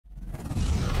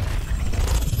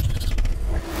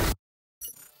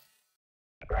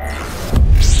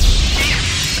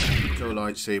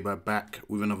Lightsaber, back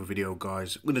with another video,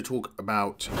 guys. I'm going to talk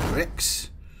about Rex.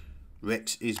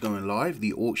 Rex is going live.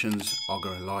 The auctions are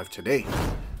going live today.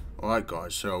 Alright,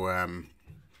 guys, so I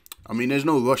mean, there's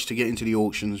no rush to get into the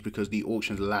auctions because the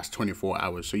auctions last 24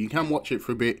 hours, so you can watch it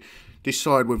for a bit,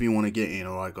 decide whether you want to get in.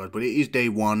 Alright, guys, but it is day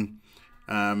one.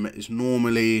 It's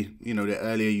normally, you know, the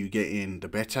earlier you get in, the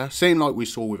better. Same like we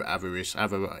saw with Avarice.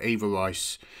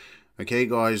 Okay,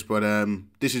 guys, but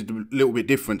this is a little bit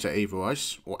different to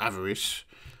Avarice or Avarice.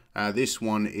 This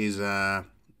one is, well,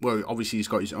 obviously he's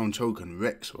got his own token,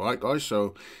 Rex, right, guys?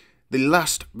 So the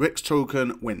last Rex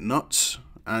token went nuts,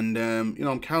 and you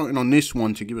know, I'm counting on this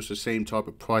one to give us the same type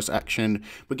of price action.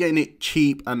 But getting it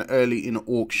cheap and early in the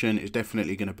auction is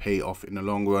definitely going to pay off in the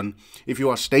long run. If you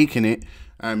are staking it,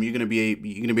 you're gonna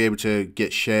be able to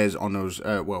get shares on those.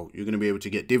 Well, you're gonna be able to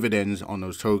get dividends on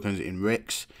those tokens in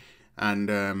Rex. And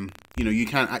you know, you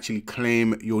can actually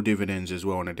claim your dividends as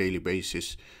well on a daily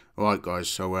basis. Alright, guys,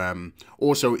 so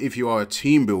also if you are a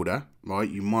team builder, right,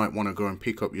 you might want to go and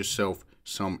pick up yourself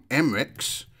some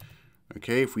MREX.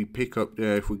 Okay, if we pick up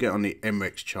if we get on the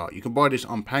MREX chart, you can buy this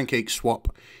on Pancake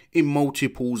Swap in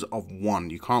multiples of 1.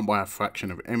 You can't buy a fraction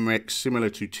of MREX, similar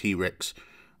to T-Rex.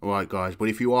 Alright, guys, but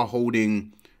if you are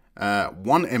holding 1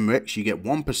 MREX, you get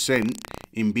 1%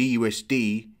 in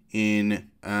BUSD in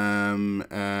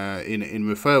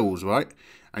referrals, right?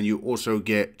 And you also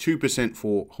get 2%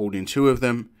 for holding 2 of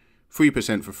them,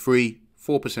 3% for free,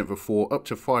 4% for 4, up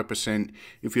to 5%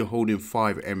 if you're holding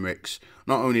 5 MREX.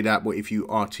 Not only that, but if you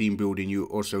are team building, you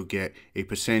also get a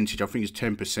percentage. I think it's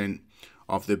 10%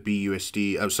 of the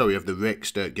BUSD, sorry, of the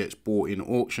Rex that gets bought in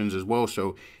auctions as well.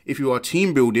 So if you are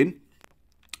team building,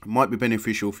 it might be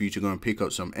beneficial for you to go and pick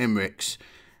up some MREX.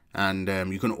 And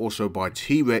you can also buy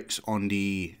T-Rex on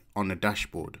the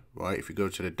dashboard, right? If you go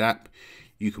to the DApp,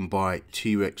 you can buy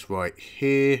T-Rex right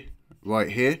here.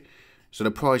 So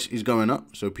the price is going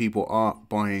up, so people are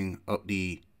buying up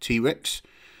the T-Rex.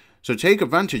 So take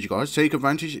advantage, guys. Take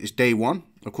advantage. It's day one.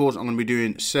 Of course, I'm going to be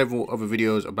doing several other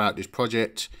videos about this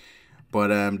project, but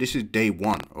this is day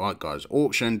one. All right, guys.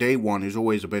 Auction day one is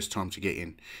always the best time to get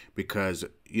in because,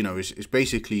 you know, it's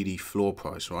basically the floor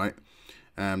price, right?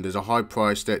 There's a high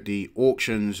price that the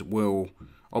auctions will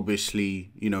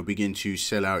obviously, you know, begin to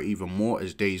sell out even more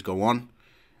as days go on,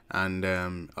 and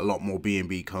a lot more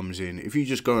BNB comes in. If you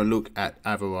just go and look at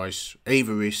Avarice,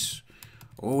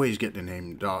 always get the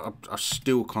name. I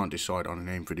still can't decide on a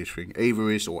name for this thing,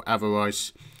 Avarice or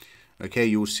Avarice. Okay,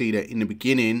 you'll see that in the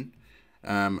beginning,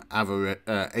 Avarice,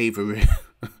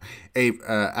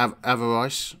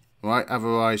 right?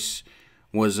 Avarice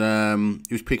was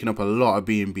he was picking up a lot of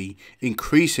BNB,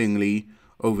 increasingly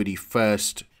over the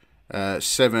first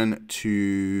 7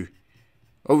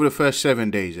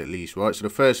 days at least, right? So the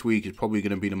first week is probably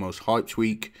going to be the most hyped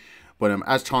week, but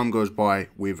as time goes by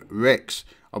with Rex,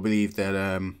 I believe that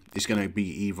it's going to be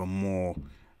even more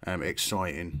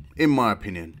exciting, in my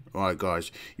opinion. All right, guys,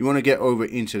 you want to get over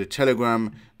into the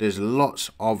Telegram. There's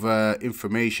lots of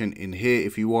information in here.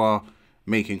 If you are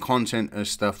making content and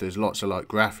stuff, there's lots of like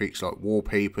graphics, like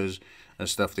wallpapers and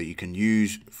stuff that you can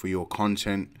use for your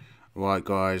content. All right,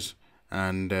 guys.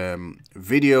 And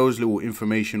videos, little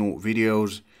informational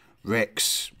videos,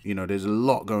 Rex, you know, there's a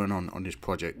lot going on this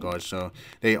project, guys. So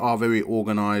they are very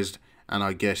organized, and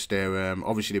I guess they're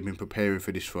obviously they've been preparing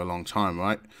for this for a long time,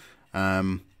 right?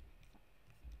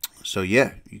 So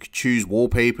yeah, you could choose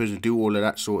wallpapers and do all of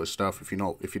that sort of stuff if you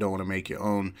don't want to make your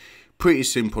own. Pretty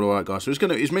simple, alright, guys. So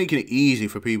it's making it easy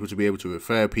for people to be able to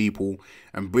refer people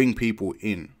and bring people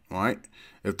in, right?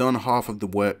 They've done half of the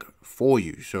work for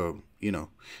you, so you know,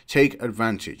 take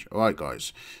advantage. Alright,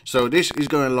 guys, so this is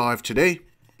going live today.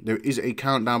 There is a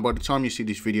countdown. By the time you see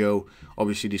this video,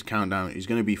 obviously this countdown is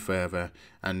going to be further,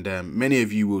 and many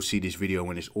of you will see this video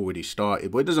when it's already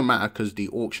started, but it doesn't matter because the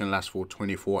auction lasts for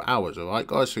 24 hours. Alright,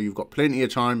 guys, so you've got plenty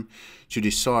of time to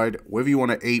decide whether you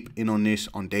want to ape in on this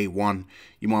on day one.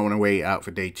 You might want to wait out for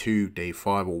day 2, day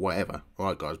 5, or whatever.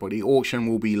 Alright, guys, but the auction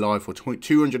will be live for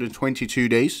 222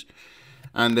 days,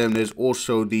 and then there's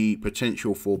also the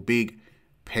potential for big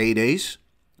paydays.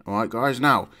 Alright, guys,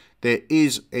 now there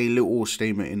is a little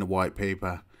statement in the white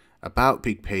paper about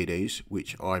big paydays,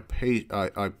 which I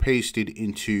pasted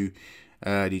into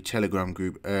the Telegram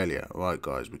group earlier. Alright,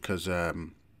 guys, because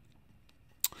in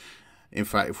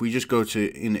fact, if we just go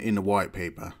to in the white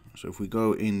paper, so if we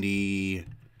go in the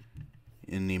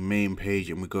main page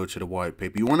and we go to the white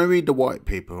paper, you want to read the white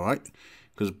paper, right?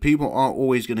 Because people aren't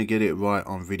always going to get it right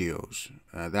on videos.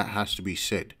 That has to be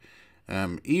said.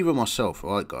 Even myself,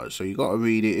 alright, guys, so you got to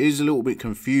read it. It is a little bit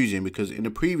confusing because in the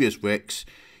previous Rex,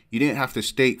 you didn't have to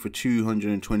stake for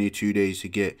 222 days to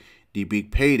get the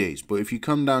big paydays. But if you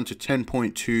come down to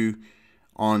 10.2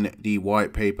 on the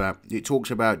white paper, it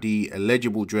talks about the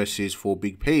eligible addresses for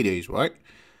big paydays, right?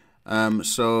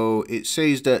 So it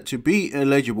says that to be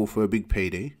eligible for a big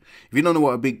payday, if you don't know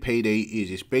what a big payday is,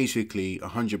 it's basically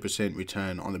 100%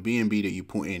 return on the BNB that you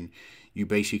put in. You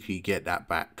basically get that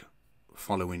back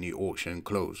following the auction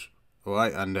close, all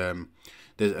right? And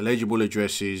there's eligible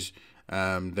addresses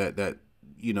that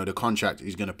you know the contract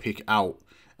is going to pick out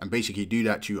and basically do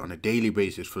that to you on a daily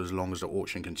basis for as long as the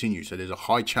auction continues. So there's a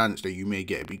high chance that you may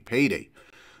get a big payday.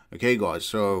 Okay, guys,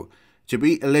 so to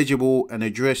be eligible, an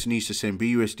address needs to send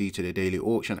BUSD to the daily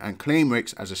auction and claim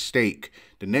REX as a stake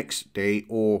the next day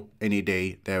or any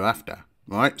day thereafter,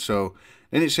 right? So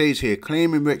then it says here,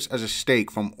 claiming REX as a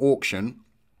stake from auction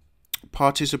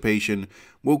participation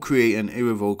will create an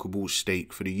irrevocable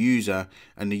stake for the user,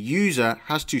 and the user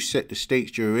has to set the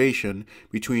stake's duration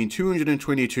between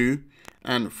 222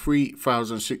 and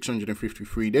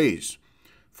 3,653 days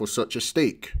for such a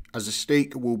stake. As the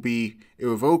stake will be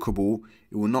irrevocable,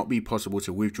 it will not be possible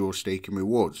to withdraw staking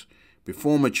rewards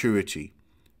before maturity.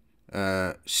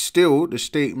 Still, the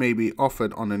stake may be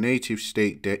offered on a native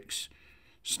stake DEX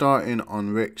starting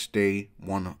on REX day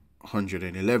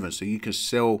 111. So you can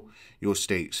sell your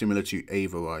stake similar to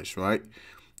Avarice, right?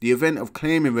 The event of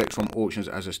claiming REX from auctions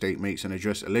as a stake makes an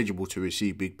address eligible to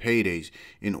receive big paydays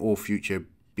in all future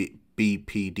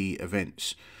BPD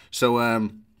events. So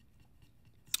I'm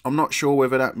not sure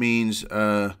whether that means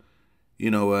you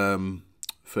know,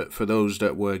 for those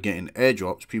that were getting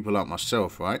airdrops, people like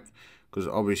myself, right? Because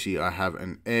obviously I have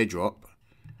an airdrop.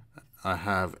 I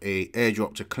have a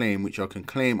airdrop to claim, which I can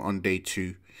claim on day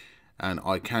 2, and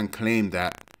I can claim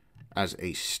that as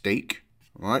a stake,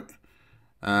 right?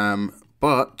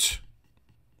 But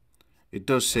it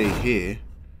does say here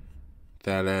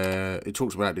that it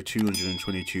talks about the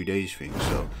 222 days thing.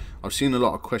 So I've seen a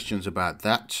lot of questions about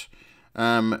that.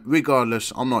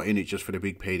 Regardless, I'm not in it just for the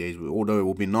big paydays, although it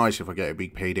will be nice if I get a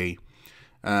big payday.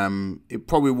 It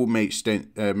probably will make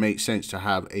sense to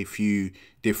have a few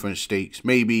different stakes.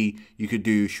 Maybe you could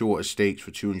do shorter stakes for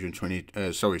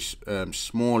 220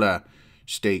 smaller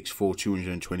stakes for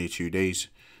 222 days,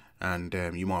 and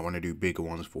you might want to do bigger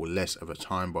ones for less of a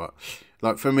time. But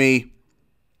like for me,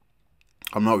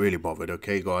 I'm not really bothered,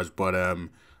 okay guys? But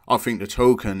I think the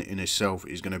token in itself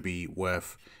is going to be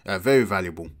worth very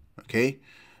valuable. Okay,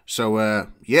 so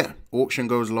yeah, auction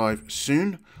goes live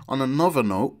soon. On another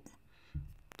note,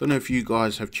 don't know if you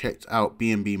guys have checked out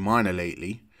BNB Miner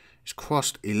lately. It's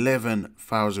crossed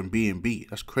 11,000 BNB.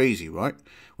 That's crazy, right?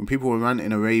 When people were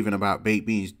ranting and raving about baked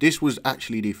beans, this was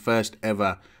actually the first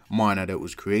ever miner that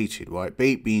was created, right?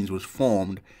 Baked beans was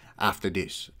formed after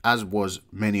this, as was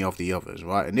many of the others,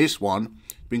 right? And this one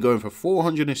has been going for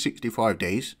 465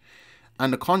 days,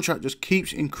 and the contract just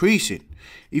keeps increasing.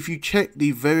 If you check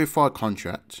the verified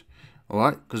contract, all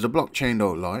right, because the blockchain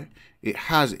don't lie, it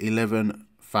has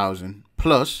 11,000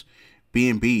 plus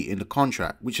BNB in the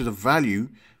contract, which is a value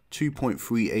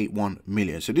 2.381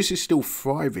 million. So this is still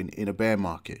thriving in a bear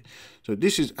market. So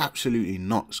this is absolutely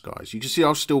nuts, guys. You can see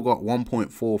I've still got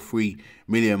 1.43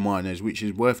 million miners, which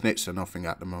is worth next to nothing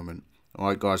at the moment. All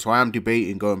right, guys. So I am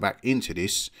debating going back into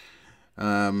this.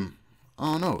 I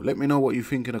don't know. Let me know what you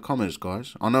think in the comments,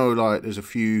 guys. I know like there's a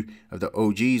few of the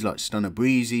OGs like Stunner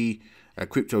Breezy,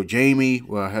 Crypto Jamie,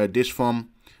 where I heard this from,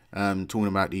 talking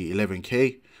about the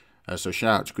 11K. So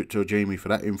shout out to Crypto Jamie for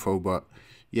that info. But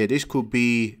yeah, this could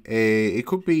be a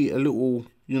little,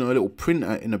 you know, a little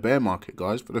printer in the bear market,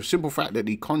 guys. For the simple fact that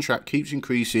the contract keeps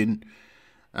increasing,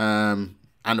 and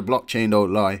the blockchain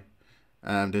don't lie.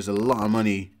 There's a lot of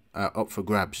money up for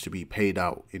grabs to be paid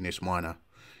out in this miner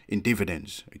in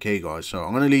dividends. Okay, guys. So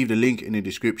I'm gonna leave the link in the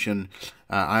description.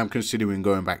 I am considering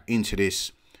going back into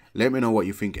this. Let me know what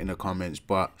you think in the comments.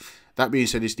 But that being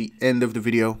said, it's the end of the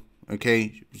video.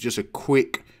 Okay, just a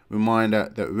quick reminder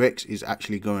that REX is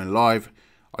actually going live.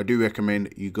 I do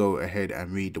recommend you go ahead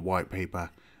and read the white paper.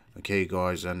 Okay,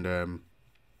 guys, and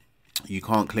you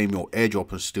can't claim your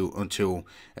airdrop until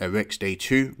REX day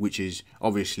 2, which is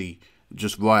obviously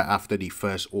just right after the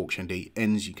first auction day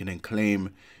ends. You can then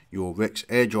claim your REX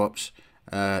airdrops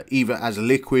either as a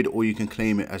liquid, or you can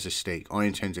claim it as a stake. I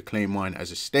intend to claim mine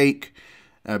as a stake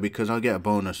because I get a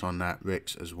bonus on that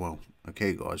REX as well.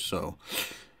 Okay, guys, so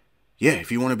yeah,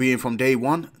 if you want to be in from day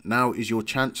 1, now is your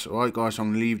chance. All right, guys, so I'm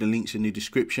going to leave the links in the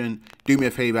description. Do me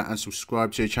a favor and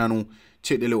subscribe to the channel.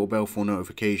 Tick the little bell for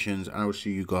notifications, and I will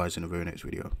see you guys in the very next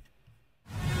video.